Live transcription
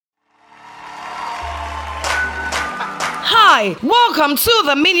Hi, welcome to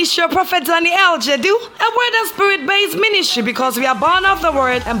the ministry of Prophet Daniel Jedu, a word and spirit-based ministry because we are born of the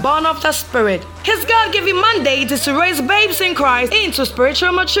word and born of the spirit. His God-given mandate is to raise babes in Christ into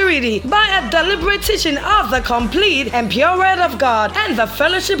spiritual maturity by a deliberate teaching of the complete and pure word of God and the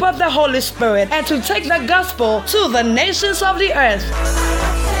fellowship of the Holy Spirit, and to take the gospel to the nations of the earth.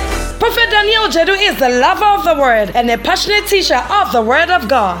 Prophet Daniel Jedu is the lover of the word and a passionate teacher of the word of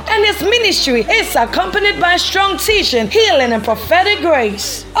God, and his ministry is accompanied by strong teaching, healing, and prophetic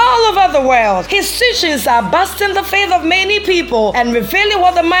grace. All over the world, his teachings are boosting the faith of many people and revealing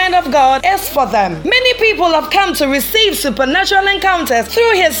what the mind of God is for them. Many people have come to receive supernatural encounters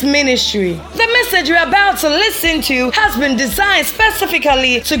through his ministry. The message you're about to listen to has been designed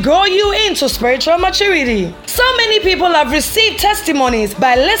specifically to grow you into spiritual maturity. So many people have received testimonies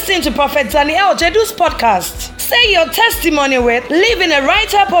by listening to Prophet Daniel Jedu's podcast. Say your testimony with leaving a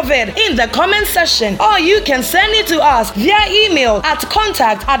write-up of it in the comment section, or you can send it to us via email at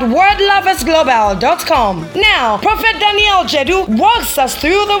contact@wordloversglobal.com. Now, Prophet Daniel Jedu walks us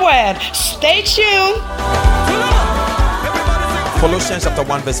through the word. Stay tuned. Colossians chapter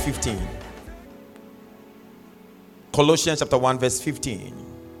 1 verse 15. Colossians chapter 1 verse 15.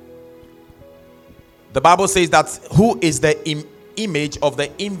 The Bible says that who is the image of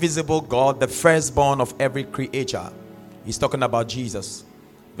the invisible God, the firstborn of every creature. He's talking about Jesus.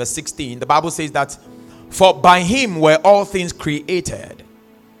 Verse 16, the Bible says that for by him were all things created,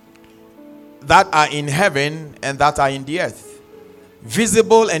 that are in heaven and that are in the earth,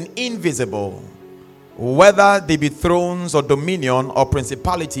 visible and invisible, whether they be thrones or dominion or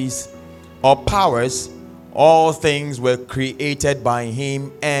principalities or powers, all things were created by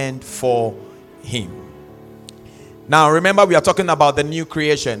him and for him. Now, remember, we are talking about the new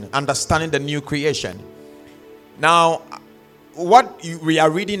creation, understanding the new creation. Now, what we are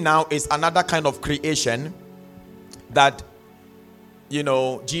reading now is another kind of creation that,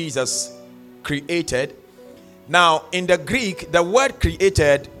 Jesus created. Now, in the Greek, the word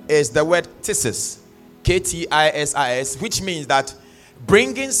created is the word ktisis, K-T-I-S-I-S, which means that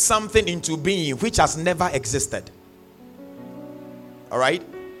bringing something into being which has never existed. All right?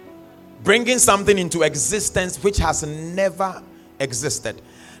 Bringing something into existence which has never existed.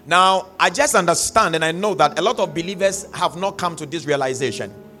 Now, I just understand and I know that a lot of believers have not come to this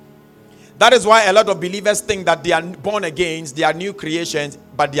realization. That is why a lot of believers think that they are born again, they are new creations,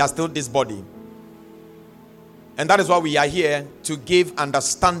 but they are still this body. And that is why we are here, to give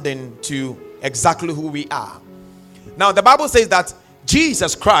understanding to exactly who we are. Now, the Bible says that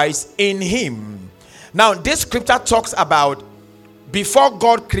Jesus Christ, in him. Now, this scripture talks about before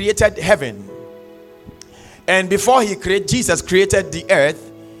God created heaven and before Jesus created the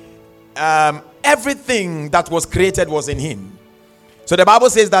earth, everything that was created was in him. So the Bible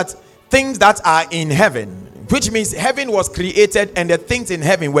says that things that are in heaven, which means heaven was created and the things in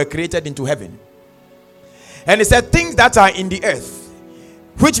heaven were created into heaven. And it said things that are in the earth,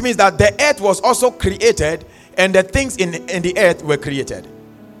 which means that the earth was also created and the things in the earth were created.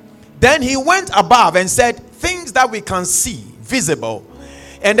 Then he went above and said things that we can see, visible,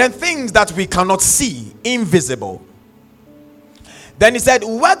 and then things that we cannot see, invisible. Then he said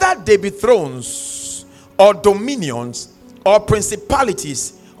whether they be thrones or dominions or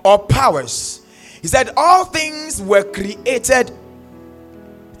principalities or powers, he said all things were created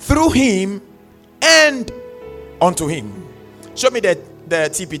through him and unto him. Show me the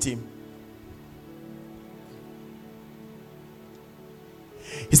TPT.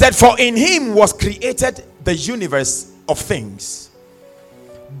 He said for in him was created the universe of things,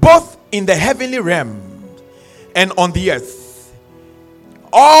 both in the heavenly realm and on the earth.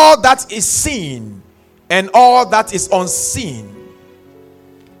 All that is seen and all that is unseen.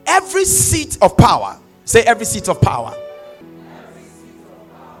 Every seat of power. Say every seat of power.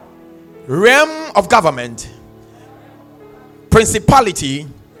 Realm of government, principality,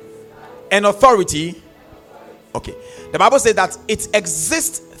 and authority. Okay. The Bible says that it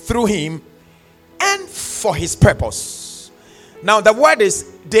exists through him and for his purpose. Now the word is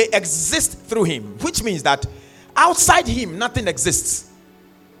they exist through him, which means that outside him nothing exists.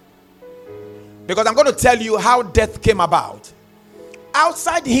 Because I'm going to tell you how death came about.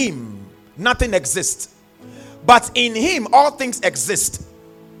 Outside him nothing exists, but in him all things exist,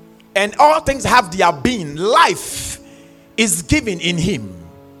 and all things have their being. Life is given in him.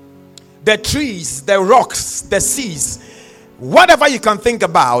 The trees, the rocks, the seas, whatever you can think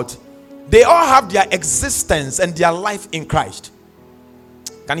about, they all have their existence and their life in Christ.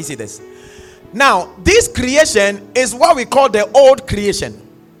 Can you see this? Now, this creation is what we call the old creation.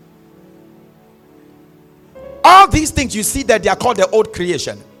 All these things you see that they are called the old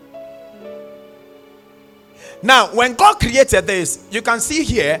creation. Now, when God created this, you can see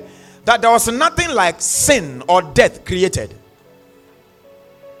here that there was nothing like sin or death created.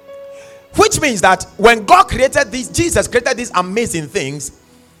 Which means that when God created these, Jesus created these amazing things,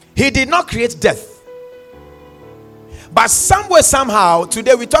 he did not create death. But somewhere, somehow,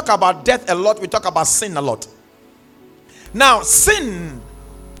 today we talk about death a lot, we talk about sin a lot. Now, sin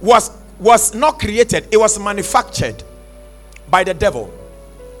was not created, it was manufactured by the devil.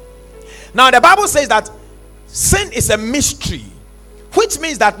 Now, the Bible says that sin is a mystery, which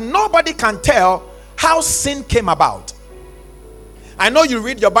means that nobody can tell how sin came about. I know you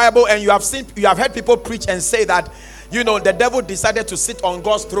read your Bible and you have heard people preach and say that, the devil decided to sit on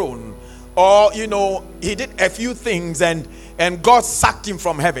God's throne, or he did a few things and God sacked him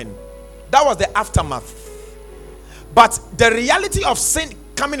from heaven. That was the aftermath. But the reality of sin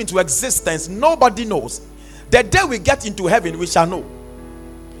coming into existence, nobody knows. The day we get into heaven, we shall know,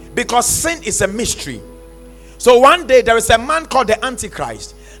 because sin is a mystery. So one day there is a man called the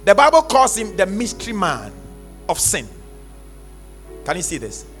Antichrist. The Bible calls him the mystery man of sin. Can you see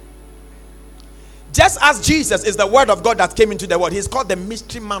this? Just as Jesus is the word of God that came into the world, he's called the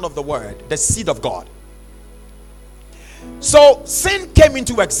mystery man of the word, the seed of God. So sin came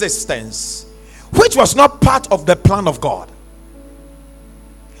into existence, which was not part of the plan of God.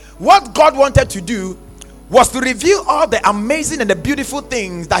 What God wanted to do was to reveal all the amazing and the beautiful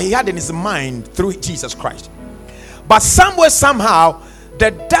things that he had in his mind through Jesus Christ. But somewhere, somehow,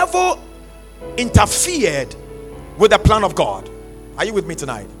 the devil interfered with the plan of God. Are you with me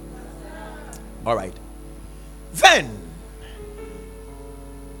tonight? All right. Then,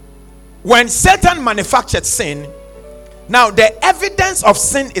 when Satan manufactured sin, now the evidence of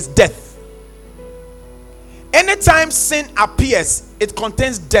sin is death. Anytime sin appears, it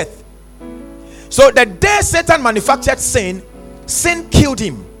contains death. So the day Satan manufactured sin, sin killed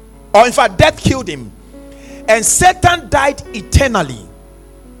him, or in fact death killed him, and Satan died eternally.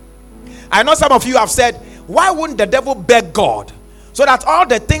 I know some of you have said, why wouldn't the devil beg God so that all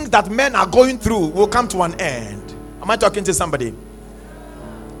the things that men are going through will come to an end? Am I talking to somebody?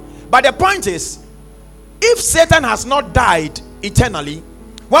 But the point is, if Satan has not died eternally,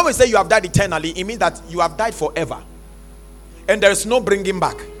 when we say you have died eternally, it means that you have died forever and there is no bringing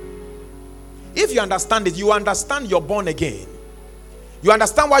back. If you understand it, you understand you're born again. You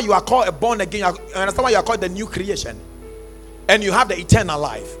understand why you are called a born again. You understand why you are called the new creation, and you have the eternal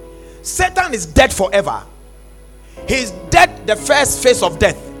life. Satan is dead forever. He's dead the first phase of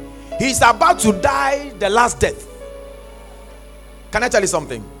death. He's about to die the last death. Can I tell you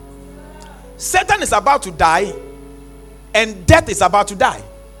something? Satan is about to die, and death is about to die,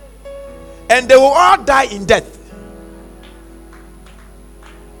 and they will all die in death.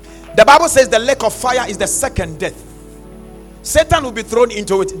 The Bible says the lake of fire is the second death. Satan will be thrown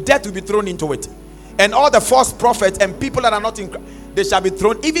into it, death will be thrown into it, and all the false prophets and people that are not in Christ, they shall be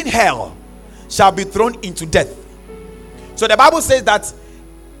thrown, even hell shall be thrown into death. So the Bible says that,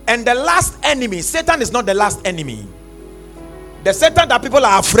 and the last enemy, Satan is not the last enemy. The Satan that people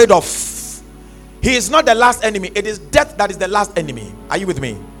are afraid of, he is not the last enemy. It is death that is the last enemy. Are you with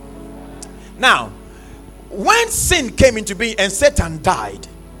me? Now, when sin came into being and Satan died,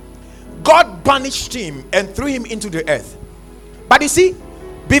 God banished him and threw him into the earth. But you see,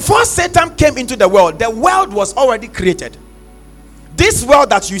 before Satan came into the world was already created. This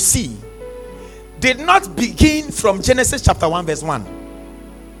world that you see did not begin from Genesis chapter 1 verse 1.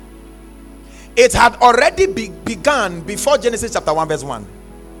 It had already begun before Genesis chapter 1 verse 1.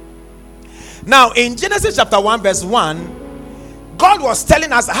 Now in Genesis chapter 1 verse 1, God was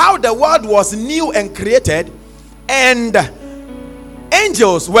telling us how the world was new and created, and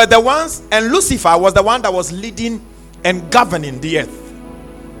angels were the ones, and Lucifer was the one that was leading and governing the earth.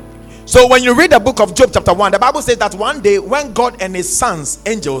 So when you read the book of Job chapter 1, the Bible says that one day when God and his sons,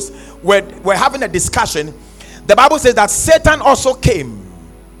 angels, were having a discussion, the Bible says that Satan also came.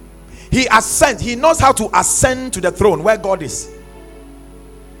 He ascended. He knows how to ascend to the throne where God is.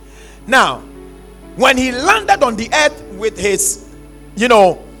 Now, when he landed on the earth with his,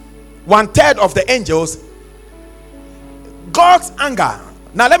 1/3 of the angels, God's anger.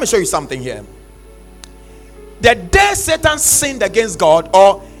 Now let me show you something here. The day Satan sinned against God,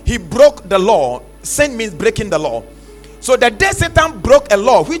 or he broke the law, sin means breaking the law. So the day Satan broke a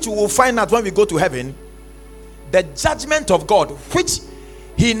law, which we will find out when we go to heaven, the judgment of God, which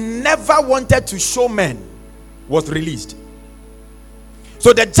he never wanted to show men, was released.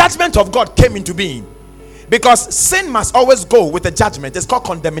 So the judgment of God came into being, because sin must always go with a judgment. It's called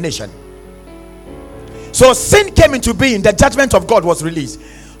condemnation. So sin came into being, the judgment of God was released.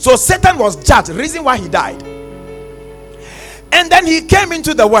 So Satan was judged, reason why he died. And then he came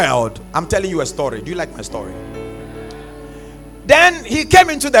into the world. I'm telling you a story. Do you like my story? Then he came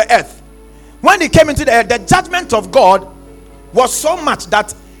into the earth. When he came into the earth, the judgment of God was so much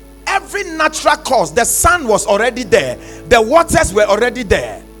that every natural cause, the sun was already there, the waters were already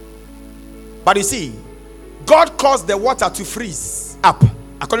there. But you see, God caused the water to freeze up,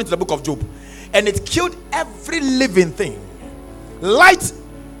 according to the book of Job, and it killed every living thing. Light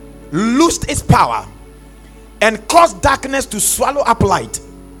loosed its power and caused darkness to swallow up light.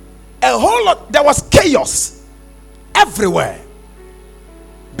 A whole lot, there was chaos everywhere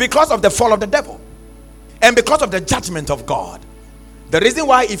because of the fall of the devil and because of the judgment of God. The reason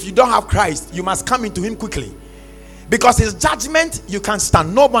why, if you don't have Christ, you must come into him quickly, because his judgment you can't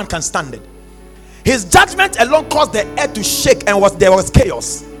stand. No one can stand it. His judgment alone caused the earth to shake, and there was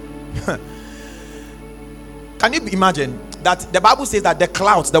chaos. Can you imagine that? The Bible says that the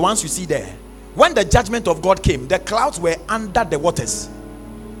clouds, the ones you see there, when the judgment of God came, the clouds were under the waters.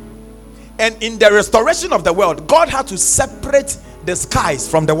 And in the restoration of the world, God had to separate the skies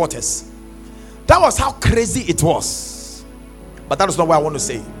from the waters. That was how crazy it was. But that is not what I want to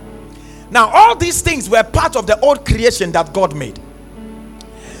say. Now, all these things were part of the old creation that God made.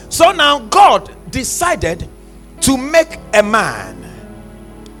 So now God decided to make a man.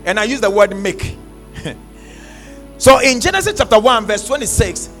 And I use the word make. So in Genesis chapter 1 verse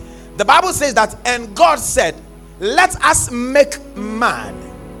 26, the Bible says that, and God said, let us make man.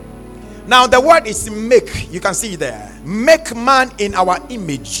 Now the word is make. You can see there, make man in our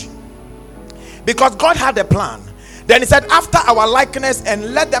image, because God had a plan. Then he said, after our likeness,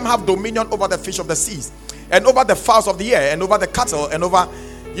 and let them have dominion over the fish of the seas, and over the fowls of the air, and over the cattle, and over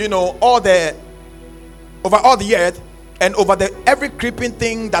all the earth, and over every creeping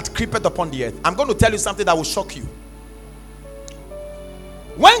thing that creepeth upon the earth. I'm going to tell you something that will shock you.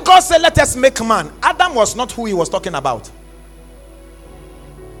 When God said let us make man, Adam was not who he was talking about.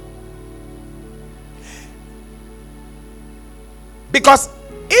 Because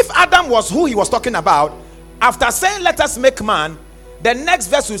if Adam was who he was talking about, after saying let us make man, the next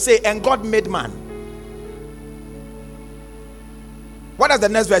verse will say, and God made man. What does the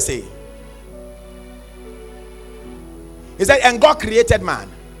next verse say? He said, and God created man.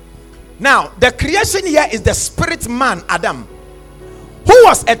 Now, the creation here is the spirit man, Adam, who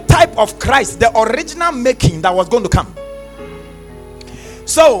was a type of Christ, the original making that was going to come.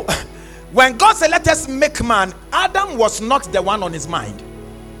 So, when God said, let us make man, Adam was not the one on his mind.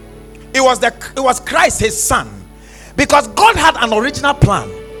 It was Christ, his son. Because God had an original plan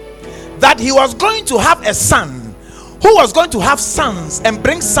that he was going to have a son who was going to have sons and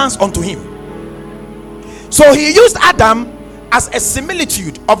bring sons unto him. So he used Adam as a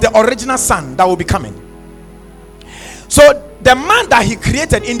similitude of the original son that will be coming. So the man that he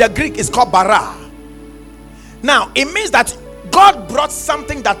created in the Greek is called bara. Now it means that God brought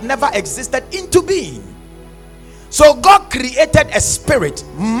something that never existed into being. So God created a spirit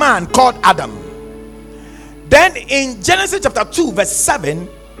man called Adam. Then in Genesis chapter 2 verse 7,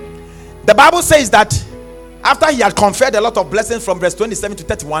 the Bible says that after he had conferred a lot of blessings from verse 27 to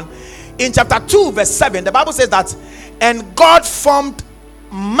 31, in chapter 2 verse 7, the Bible says that, and God formed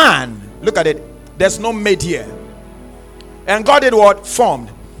man. Look at it, there's no made here. And God did what?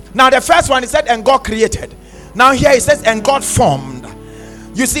 Formed. Now the first one, he said, and God created. Now here it says, and God formed.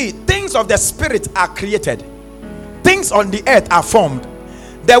 You see, things of the spirit are created, things on the earth are formed.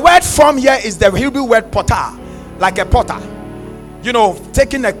 The word form here is the Hebrew word potter, like a potter,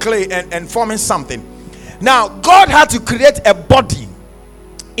 taking a clay and forming something. Now God had to create a body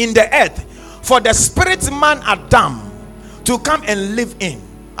in the earth for the spirit man Adam to come and live in.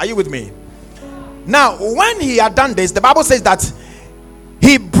 Are you with me? Now when he had done this, the Bible says that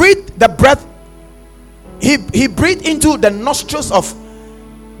he breathed the breath, he breathed into the nostrils of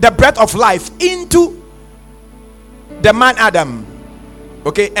the breath of life into the man Adam.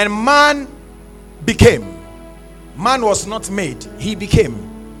 Okay, and man became. Man was not made, he became.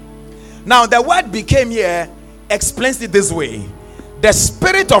 Now the word became here explains it this way: the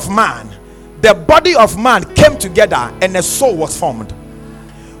spirit of man, the body of man came together and a soul was formed.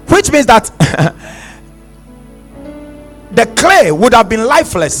 Which means that the clay would have been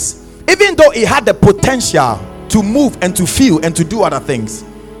lifeless, even though it had the potential to move and to feel and to do other things.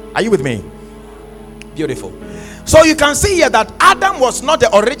 Are you with me? Beautiful. So you can see here that Adam was not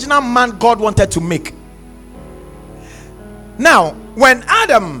the original man God wanted to make. Now when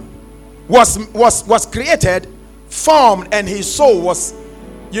Adam was created, formed, and his soul was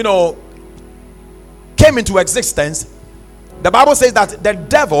came into existence, the Bible says that the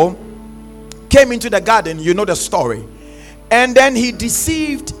devil came into the garden. You know the story. And then he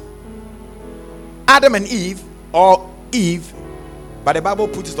deceived Adam and Eve, or Eve, but the Bible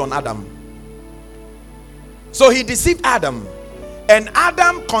puts it on Adam. So he deceived Adam, And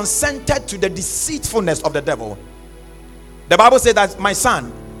Adam consented to the deceitfulness of the devil. The Bible says that, my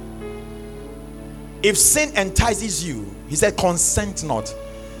son, if sin entices you, he said, consent not.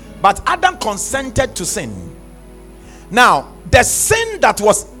 But Adam consented to sin. Now, the sin that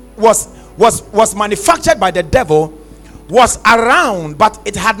was manufactured by the devil was around, but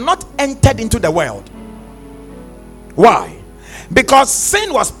it had not entered into the world. Why? Because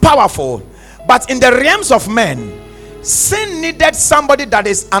sin was powerful, but in the realms of men, sin needed somebody that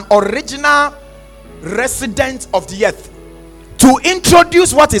is an original resident of the earth to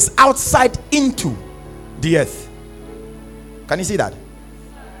introduce what is outside into the earth. Can you see that?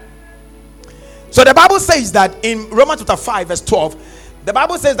 So the Bible says that in Romans chapter 5 verse 12, the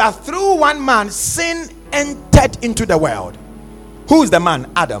Bible says that through one man sin entered into the world. Who is the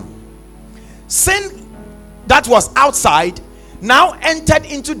man? Adam. Sin that was outside now entered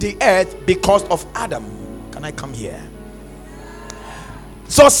into the earth because of Adam. Can I come here?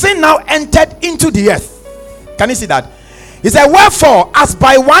 So sin now entered into the earth. Can you see that? He said, wherefore, as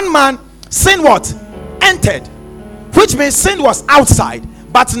by one man sin what? Entered. Which means sin was outside.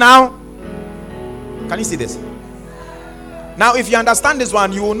 But now, can you see this? Now, if you understand this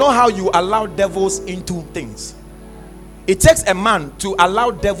one, you will know how you allow devils into things. It takes a man to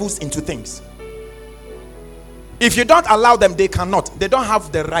allow devils into things. If you don't allow them, they cannot. They don't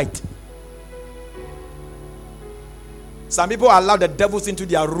have the right. Some people allow the devils into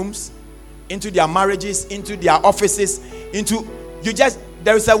their rooms, into their marriages, into their offices,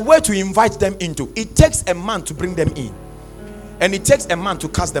 there is a way to invite them into. It takes a man to bring them in. And it takes a man to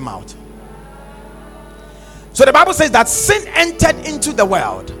cast them out. So the Bible says that sin entered into the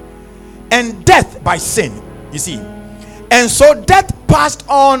world, and death by sin, you see. And so death passed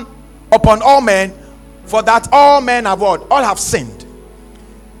on upon all men, for that all men have what? All have sinned.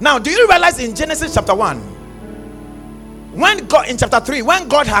 Now, do you realize in Genesis chapter 1, when God, in chapter 3, when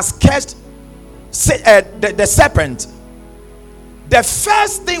God has cursed the serpent, the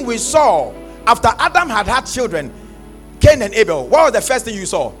first thing we saw after Adam had children, Cain and Abel, what was the first thing you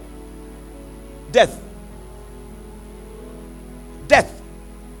saw? Death. Death.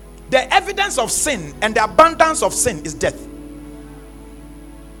 The evidence of sin and the abundance of sin is death.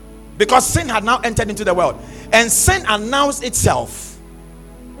 Because sin had now entered into the world, and sin announced itself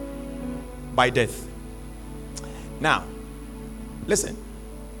by death. Now, listen.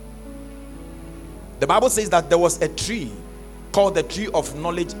 The Bible says that there was a tree called the tree of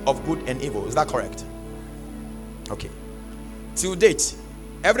knowledge of good and evil. Is that correct? Okay. Till date,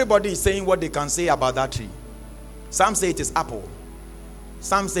 everybody is saying what they can say about that tree. Some say it is apple.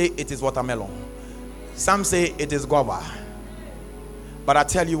 Some say it is watermelon. Some say it is guava. But I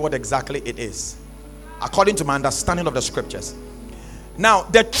tell you what exactly it is, according to my understanding of the scriptures. Now,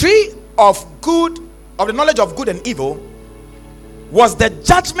 the tree of the knowledge of good and evil, was the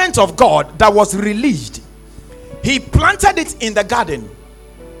judgment of God that was released. He planted it in the garden,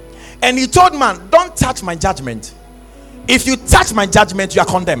 and he told man, don't touch my judgment. If you touch my judgment, you are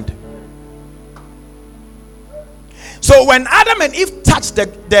condemned. So when Adam and Eve touched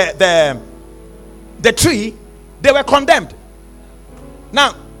the tree, they were condemned.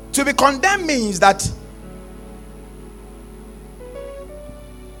 Now, to be condemned means that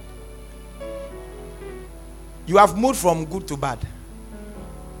you have moved from good to bad.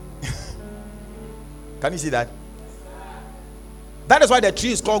 Can you see that? That is why the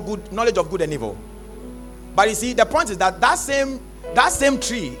tree is called good, knowledge of good and evil. But you see, the point is that that same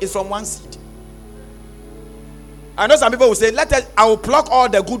tree is from one seed. I know some people will say, I will pluck all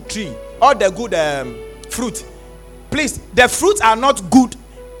the good tree, all the good fruit. Please, the fruits are not good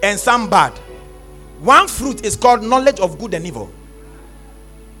and some bad. One fruit is called knowledge of good and evil.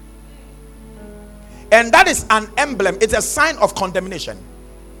 And that is an emblem. It's a sign of condemnation.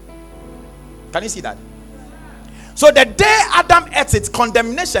 Can you see that? So the day Adam ate it,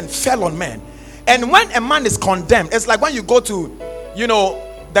 condemnation fell on men. And when a man is condemned, it's like when you go to,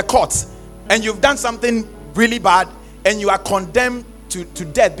 the courts, and you've done something really bad, and you are condemned to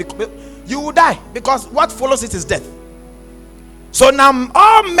death. You will die, because what follows it is death. So now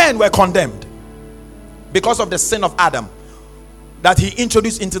all men were condemned because of the sin of Adam that he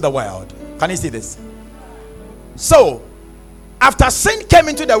introduced into the world. Can you see this? So after sin came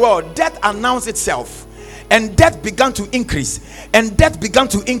into the world, death announced itself, and death began to increase, and death began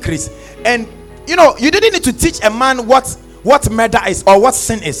to increase. And you didn't need to teach a man what murder is or what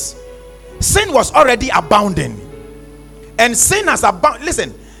sin is. Sin was already abounding, and sin has abounded.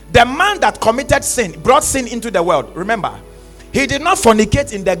 Listen, the man that committed sin brought sin into the world. Remember, he did not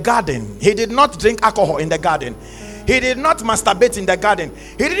fornicate in the garden. He did not drink alcohol in the garden. He did not masturbate in the garden.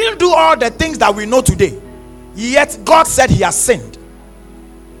 He didn't do all the things that we know today. Yet God said he has sinned.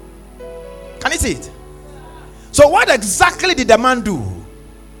 Can you see it? So what exactly did the man do?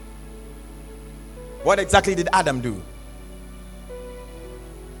 What exactly did Adam do?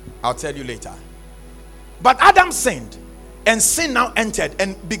 I'll tell you later. But Adam sinned, and sin now entered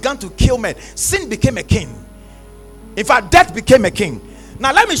and began to kill men. Sin became a king. In fact, death became a king.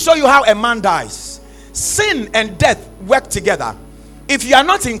 Now let me show you how a man dies. Sin and death work together. If you are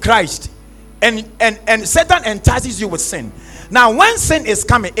not in Christ, and Satan entices you with sin. Now when sin is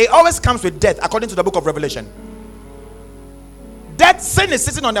coming, it always comes with death, according to the book of Revelation. Sin is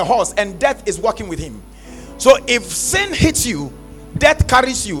sitting on a horse, and death is walking with him. So if sin hits you, death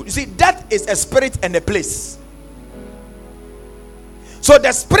carries you. You see, death is a spirit and a place. So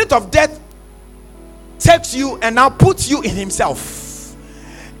the spirit of death takes you and now puts you in himself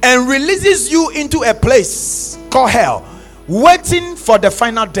and releases you into a place called hell, waiting for the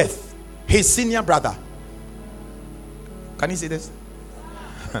final death, his senior brother. Can you see this?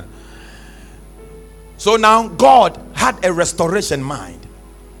 So now God had a restoration mind,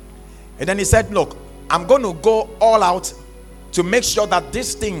 and then he said, look, I'm going to go all out to make sure that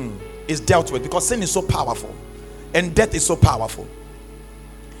this thing is dealt with, because sin is so powerful and death is so powerful.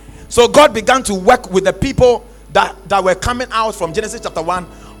 So God began to work with the people that were coming out from Genesis chapter 1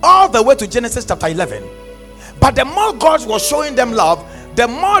 all the way to Genesis chapter 11. But the more God was showing them love, the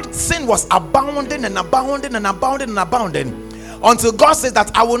more sin was abounding and abounding and abounding and abounding, until God says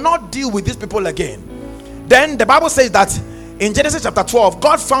that I will not deal with these people again. Then the Bible says that in Genesis chapter 12,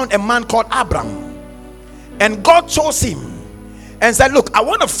 God found a man called Abram, and God chose him and said, look, I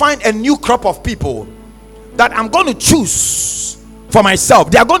want to find a new crop of people that I'm going to choose for myself.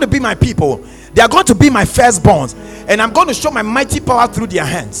 They are going to be my people. They are going to be my firstborns, and I'm going to show my mighty power through their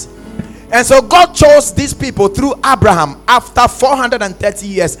hands. And so God chose these people through Abraham after 430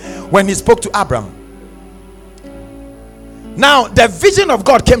 years when he spoke to Abram. Now the vision of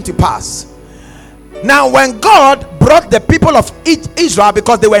God came to pass. Now when God brought the people of Israel,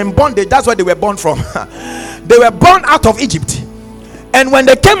 because they were in bondage, that's where they were born from. They were born out of Egypt. And when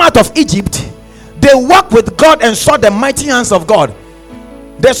they came out of Egypt, they walked with God and saw the mighty hands of God.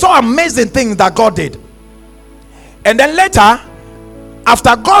 They saw amazing things that God did. And then later,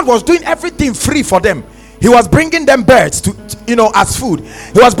 after God was doing everything free for them, he was bringing them birds to as food.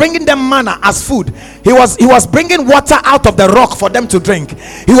 He was bringing them manna as food. He was bringing water out of the rock for them to drink.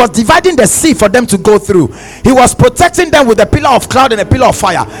 He was dividing the sea for them to go through. He was protecting them with a pillar of cloud and a pillar of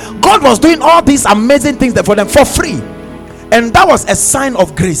fire. God was doing all these amazing things for them for free, and that was a sign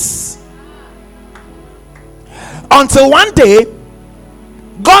of grace. Until one day,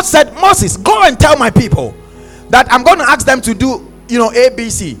 God said, Moses, go and tell my people that I'm going to ask them to do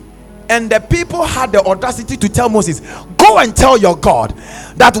ABC. And the people had the audacity to tell Moses, go and tell your God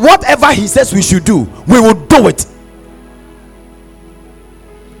that whatever he says we should do, we will do it.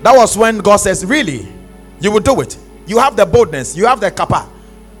 That was when God says, really, you will do it? You have the boldness, you have the kappa.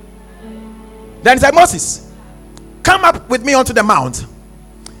 Then he said, Moses, come up with me onto the mount.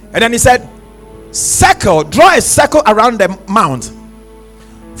 And then he said, draw a circle around the mount.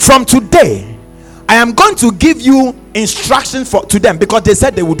 From today, I am going to give you instructions to them, because they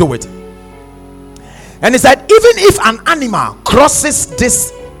said they will do it. And he said, even if an animal crosses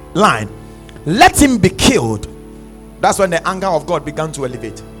this line, let him be killed. That's when the anger of God began to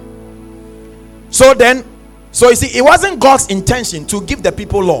elevate. So you see, it wasn't God's intention to give the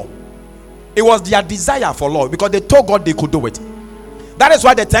people law. It was their desire for law, because they told God they could do it. That is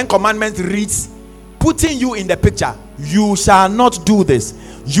why the 10 Commandments reads, putting you in the picture. You shall not do this.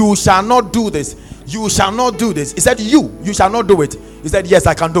 You shall not do this. You shall not do this. He said, you shall not do it. He said, yes,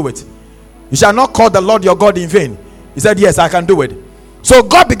 I can do it. You shall not call the Lord your God in vain. He said, yes, I can do it. So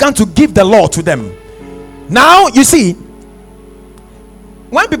God began to give the law to them. Now you see,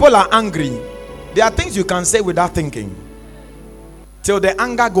 when people are angry, there are things you can say without thinking, till the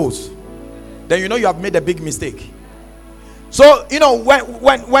anger goes. Then you have made a big mistake. So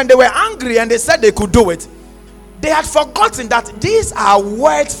when they were angry and they said they could do it, they had forgotten that these are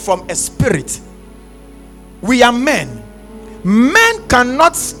words from a spirit. We are men. Men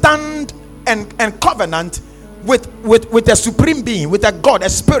cannot stand and covenant with a supreme being, with a God, a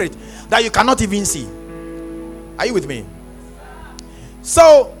spirit that you cannot even see. Are you with me?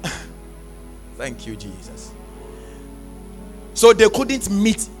 So thank you, Jesus. So they couldn't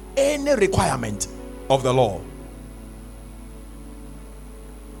meet any requirement of the law.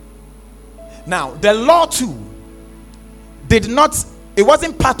 Now the law too it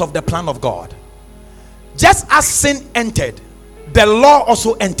wasn't part of the plan of God. Just as sin entered, the law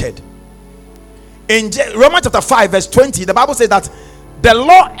also entered. In Romans chapter 5 verse 20, the Bible says that the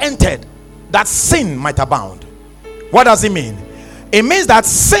law entered that sin might abound. What does it mean? It means that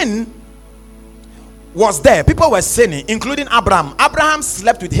sin was there. People were sinning, including Abraham. Abraham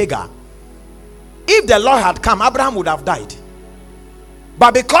slept with Hagar. If the law had come, Abraham would have died.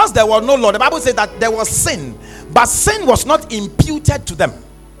 But because there was no law, the Bible says that there was sin, but sin was not imputed to them.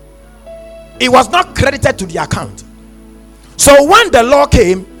 It was not credited to the account. So when the law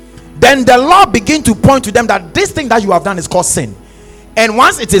came, then the law began to point to them that this thing that you have done is called sin. And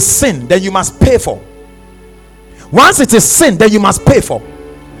once it is sin, then you must pay for. Once it is sin, then you must pay for.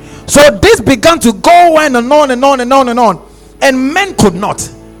 So this began to go on and on and on and on and on. And men could not.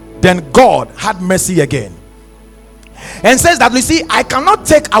 Then God had mercy again. And says that, you see, I cannot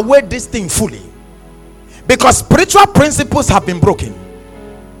take away this thing fully, because spiritual principles have been broken.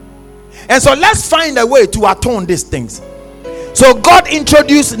 And so let's find a way to atone these things. So God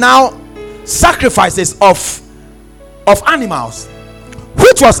introduced now sacrifices of animals,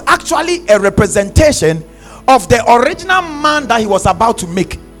 which was actually a representation of the original man that he was about to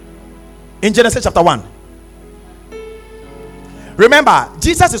make in Genesis chapter 1. Remember,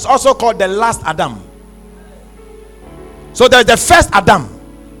 Jesus is also called the last Adam. So there's the first Adam.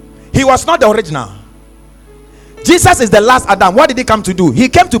 He was not the original. Jesus is the last Adam. What did he come to do? He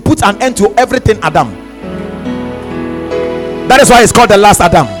came to put an end to everything Adam. That is why it's called the last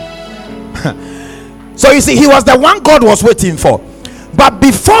Adam. So you see, he was the one God was waiting for. But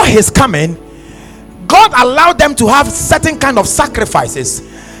before his coming, God allowed them to have certain kind of sacrifices,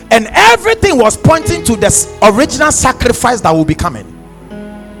 and everything was pointing to the original sacrifice that will be coming.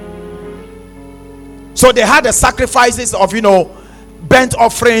 So they had the sacrifices of, burnt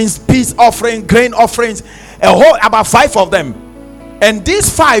offerings, peace offering, grain offerings, about 5 of them. And these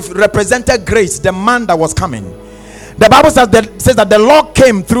 5 represented grace, the man that was coming. The Bible says that the law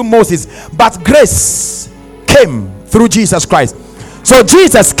came through Moses, but grace came through Jesus Christ. So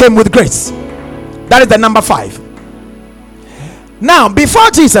Jesus came with grace. That is the number 5. Now, before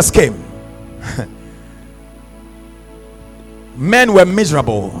Jesus came, men were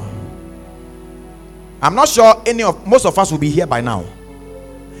miserable. I'm not sure most of us will be here by now,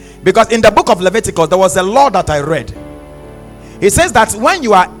 because in the book of Leviticus there was a law that I read. It says that when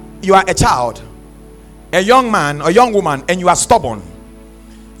you are a child, a young man or young woman, and you are stubborn,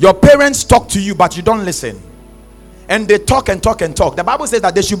 your parents talk to you but you don't listen, and they talk and talk and talk. The Bible says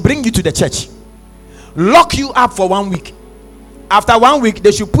that they should bring you to the church, lock you up for 1 week. After 1 week,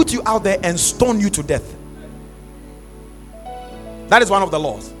 they should put you out there and stone you to death. That is one of the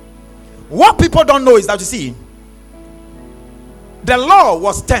laws. What people don't know is that, you see, the law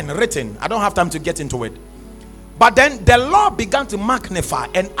was 10 written. I don't have time to get into it. But then the law began to magnify,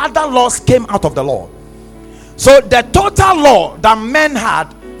 and other laws came out of the law. So the total law that men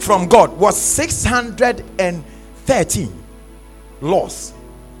had from God was 613 laws.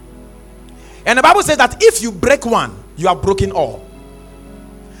 And the Bible says that if you break one, you have broken all.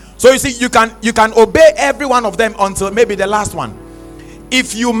 So you see, you can obey every one of them until maybe the last one.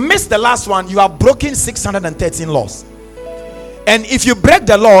 If you miss the last one, you have broken 613 laws. And if you break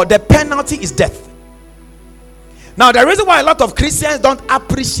the law, the penalty is death. Now, the reason why a lot of Christians don't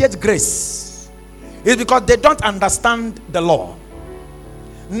appreciate grace is because they don't understand the law.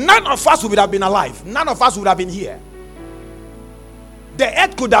 None of us would have been alive. None of us would have been here. The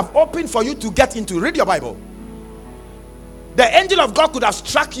earth could have opened for you to get into. Read your Bible. The angel of God could have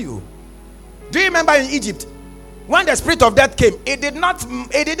struck you. Do you remember in Egypt, when the spirit of death came, it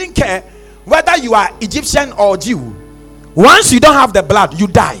didn't care whether you are Egyptian or Jew. Once you don't have the blood, you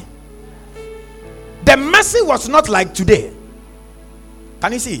die. The mercy was not like today.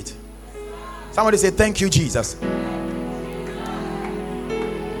 Can you see it? Somebody say, thank you, Jesus.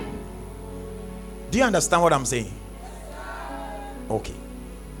 Do you understand what I'm saying? Okay.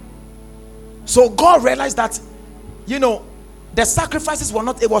 So God realized that, the sacrifices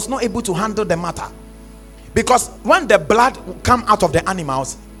was not able to handle the matter. Because when the blood come out of the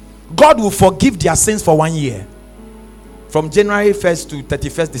animals, God will forgive their sins for 1 year, from January 1st to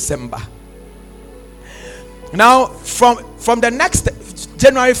 31st December. Now from the next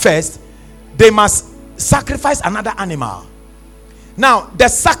January 1st, they must sacrifice another animal. Now the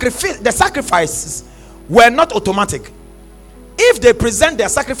sacrifices were not automatic. If they present their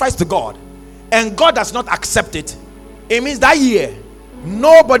sacrifice to God and God does not accept it, it means that year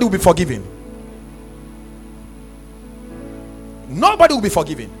nobody will be forgiven. Nobody will be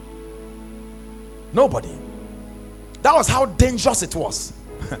forgiven. Nobody. That was how dangerous it was.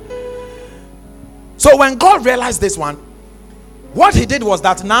 So when God realized this one, what he did was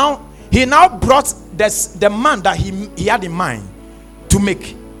that he now brought the man that he had in mind to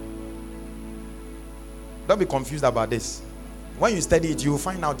make. Don't be confused about this. When you study it, you will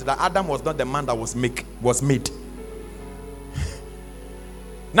find out that Adam was not the man that was made.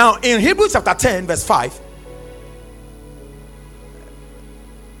 Now, in Hebrews chapter 10, verse 5,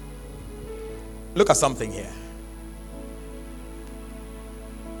 look at something here.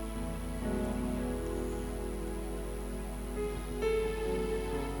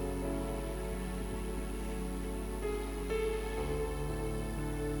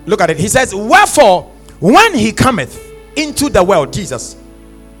 Look at it. He says, wherefore, when he cometh into the world, Jesus,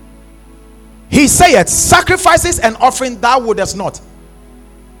 he saith, sacrifices and offering thou wouldest not,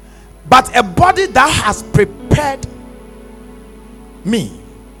 but a body thou hast prepared me.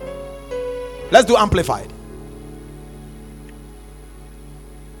 Let's do amplified.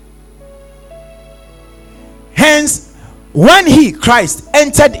 Hence, when he, Christ,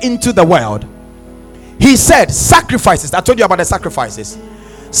 entered into the world, he said, sacrifices. I told you about the sacrifices.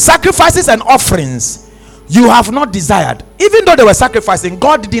 Sacrifices and offerings you have not desired. Even though they were sacrificing,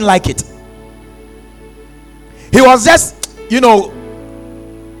 God didn't like it. He was just, he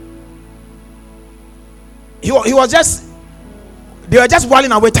was just, they were just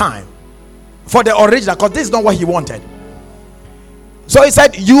whiling away time for the original, because this is not what he wanted. So he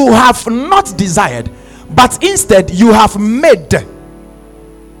said, you have not desired, but instead you have made.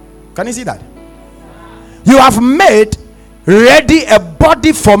 Can you see that? You have made ready a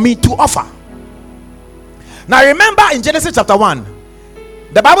body for me to offer. Now remember, in Genesis chapter 1,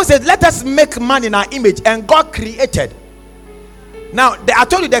 the Bible says, let us make man in our image, and God created. Now I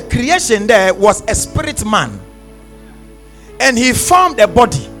told you the creation there was a spirit man, and he formed a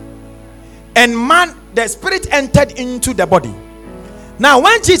body, and man, the spirit entered into the body. Now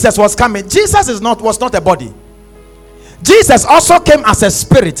when Jesus was coming, Jesus was not a body. Jesus also came as a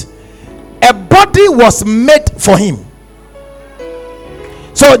spirit. A body was made for him.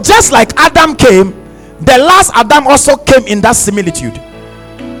 So just like Adam came, the last Adam also came in that similitude.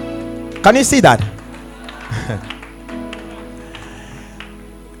 Can you see that?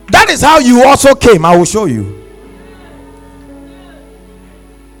 That is how you also came. I will show you.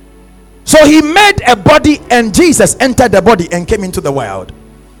 So he made a body, and Jesus entered the body and came into the world.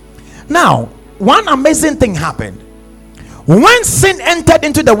 Now, one amazing thing happened. When sin entered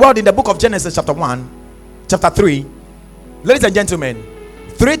into the world in the book of Genesis chapter 1, chapter 3, ladies and gentlemen,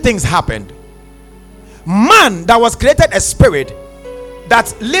 three things happened. Man that was created a spirit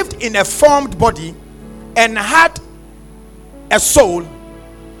that lived in a formed body and had a soul,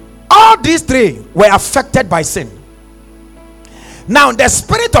 all these three were affected by sin. Now the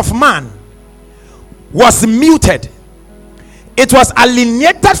spirit of man was muted. It was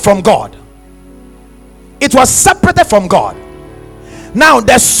alienated from God. It was separated from God. Now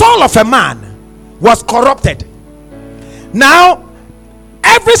the soul of a man was corrupted. Now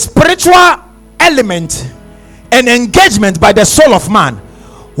every spiritual element and engagement by the soul of man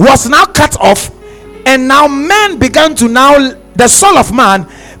was now cut off, and now the soul of man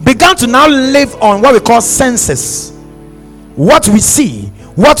began to now live on what we call senses. What we see,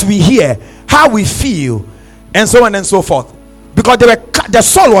 what we hear, how we feel, and so on and so forth. Because the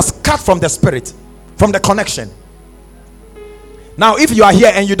soul was cut from the spirit, from the connection. Now if you are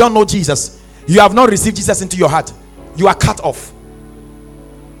here and you don't know Jesus, you have not received Jesus into your heart, you are cut off.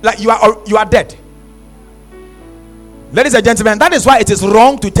 Like you are dead. Ladies and gentlemen, that is why it is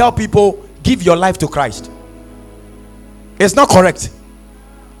wrong to tell people, give your life to Christ. It's not correct.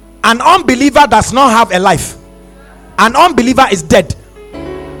 An unbeliever does not have a life. An unbeliever is dead.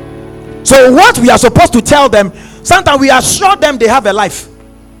 So what we are supposed to tell them, sometimes we assure them they have a life.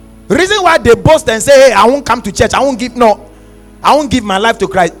 The reason why they boast and say, hey, I won't come to church, I won't give my life to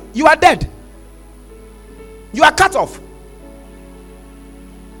Christ. You are dead. You are cut off.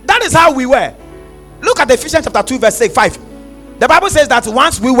 That is how we were. Look at Ephesians chapter 2 verse 5. The Bible says that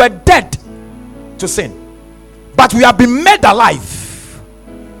once we were dead to sin, but we have been made alive.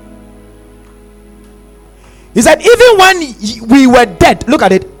 He said, even when we were dead, look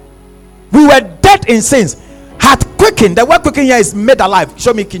at it, we were dead in sins, had quickened. The word quickened here is made alive.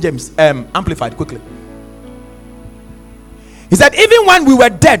 Show me King James amplified quickly. He said, even when we were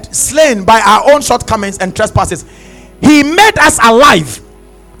dead, slain by our own shortcomings and trespasses, he made us alive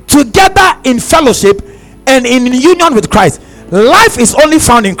together in fellowship and in union with Christ. Life is only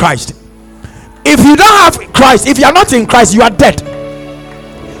found in Christ. If you don't have Christ, if you are not in Christ, you are dead.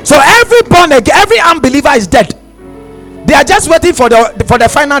 So every born again, every unbeliever is dead. They are just waiting for the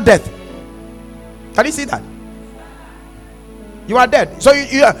final death. Can you see that? You are dead. So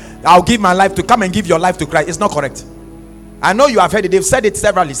I'll give my life to come and give your life to Christ. It's not correct. I know you have heard it. They've said it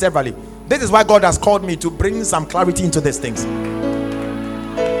severally. This is why God has called me to bring some clarity into these things.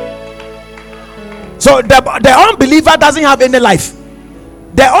 So the unbeliever doesn't have any life.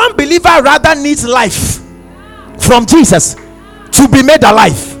 The unbeliever rather needs life from Jesus to be made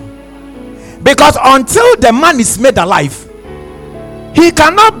alive. Because until the man is made alive, he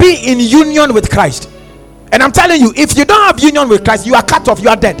cannot be in union with Christ. And I'm telling you, if you don't have union with Christ, you are cut off, you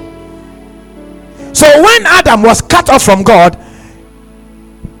are dead. So when Adam was cut off from God,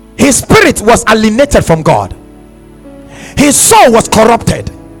 his spirit was alienated from God. His soul was corrupted.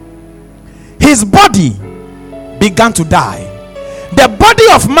 His body began to die. The body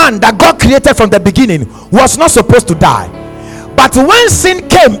of man that God created from the beginning was not supposed to die. But when sin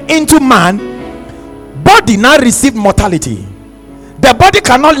came into man, body now received mortality. The body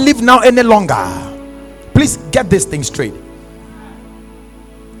cannot live now any longer. Please get this thing straight.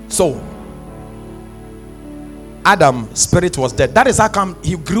 So Adam's spirit was dead. That is how come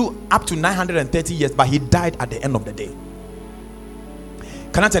he grew up to 930 years, but he died at the end of the day.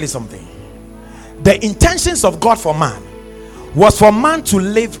 Can I tell you something? The intentions of God for man was for man to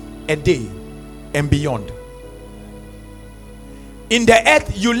live a day and beyond. In the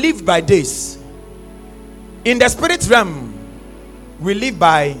earth, you live by days. In the spirit realm, we live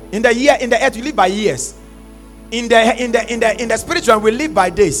by in the earth you live by years. In the spirit realm, we live by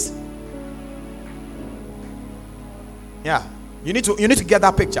days. Yeah, you need to get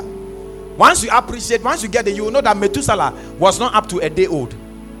that picture. Once you appreciate, once you get it, you will know that Methuselah was not up to a day old.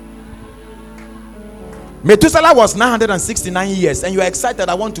 Methuselah was 969 years, and you are excited.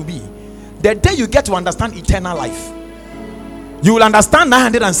 I want to be. The day you get to understand eternal life, you will understand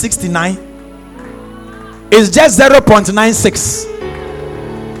 969 is just 0.96.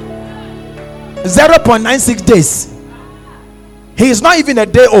 0.96 days. He is not even a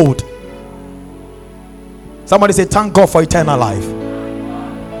day old. Somebody say, thank God for eternal life.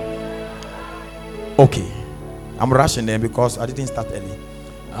 Okay, I'm rushing there because I didn't start early.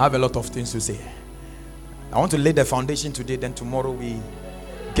 I have a lot of things to say. I want to lay the foundation today, then tomorrow we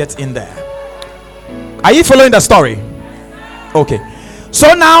get in there. Are you following the story? Okay.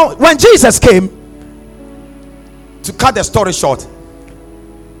 So now when Jesus came, to cut the story short,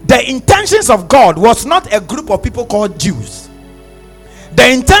 the intentions of God was not a group of people called Jews. The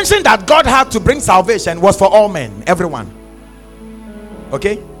intention that God had to bring salvation was for all men, everyone.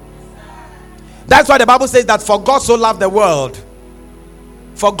 Okay? That's why the Bible says that for God so loved the world.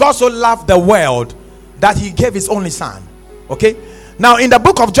 For God so loved the world that he gave his only son. Okay? Now in the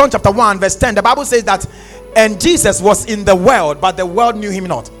book of John chapter 1 verse 10, the Bible says that, and Jesus was in the world, but the world knew him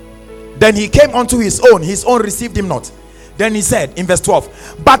not. Then he came unto his own received him not. Then he said in verse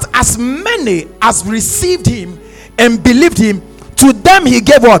 12, but as many as received him and believed him, to them he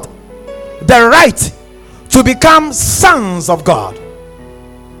gave what? The right to become sons of God.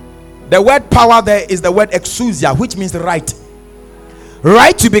 The word power there is the word exousia, which means right.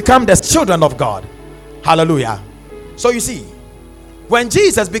 Right to become the children of God. Hallelujah. So you see, when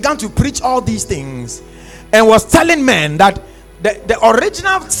Jesus began to preach all these things and was telling men that the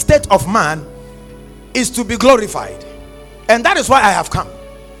original state of man is to be glorified, and that is why I have come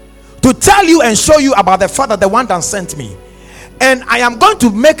to tell you and show you about the Father, the one that sent me. And I am going to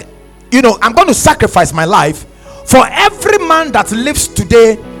make, I'm going to sacrifice my life for every man that lives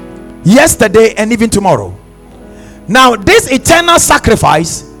today, yesterday, and even tomorrow. Now this eternal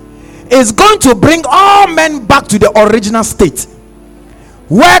sacrifice is going to bring all men back to the original state,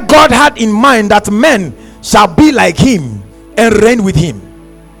 where God had in mind that men shall be like him and reign with him.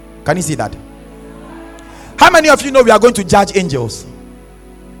 Can you see that? How many of you know we are going to judge angels?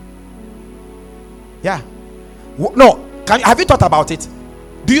 Yeah. No. Have you thought about it?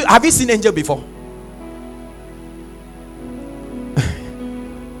 Have you seen angel before?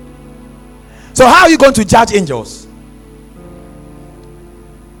 So how are you going to judge angels?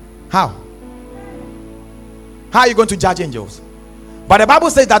 How are you going to judge angels? But the Bible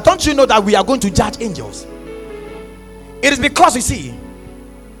says that, don't you know that we are going to judge angels? It is because, you see,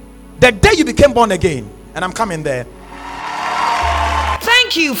 the day you became born again, and I'm coming there.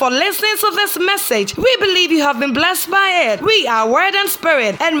 Thank you for listening to this message. We believe you have been blessed by it. We are Word and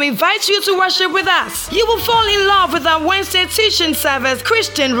Spirit, and we invite you to worship with us. You will fall in love with our Wednesday teaching service,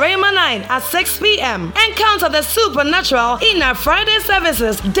 Christian Rhema 9 at 6 p.m. Encounter the supernatural in our Friday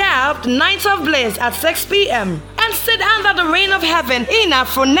services, Dabbed Night of Bliss at 6 p.m. And sit under the reign of heaven in our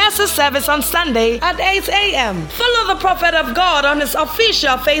Funesis service on Sunday at 8 a.m. Follow the Prophet of God on his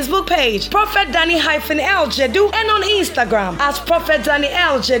official Facebook page, Prophet Danny-L Jedu, and on Instagram as Prophet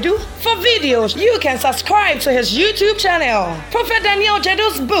Danny-L Jedu. For videos, you can subscribe to his YouTube channel. Prophet Daniel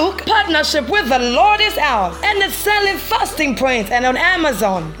Jedu's book, Partnership with the Lord, is out and it's selling fasting print and on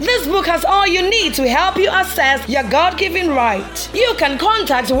Amazon. This book has all you need to help you access your God-given right. You can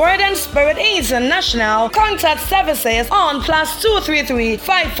contact Word and Spirit International. Contact 7 services on +233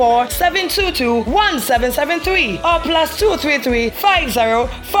 54 722 1773 or +233 50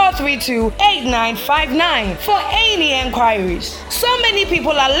 432 8959 for any enquiries. So many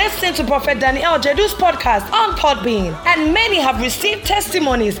people are listening to Prophet Danny L. Jadu's podcast on Podbean, and many have received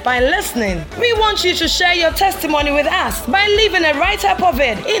testimonies by listening. We want you to share your testimony with us by leaving a write-up of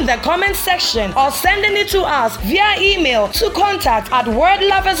it in the comment section or sending it to us via email to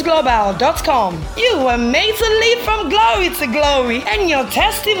contact@wordloversglobal.com. You were made to leap from glory to glory, and your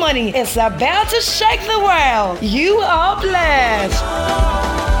testimony is about to shake the world. You are blessed.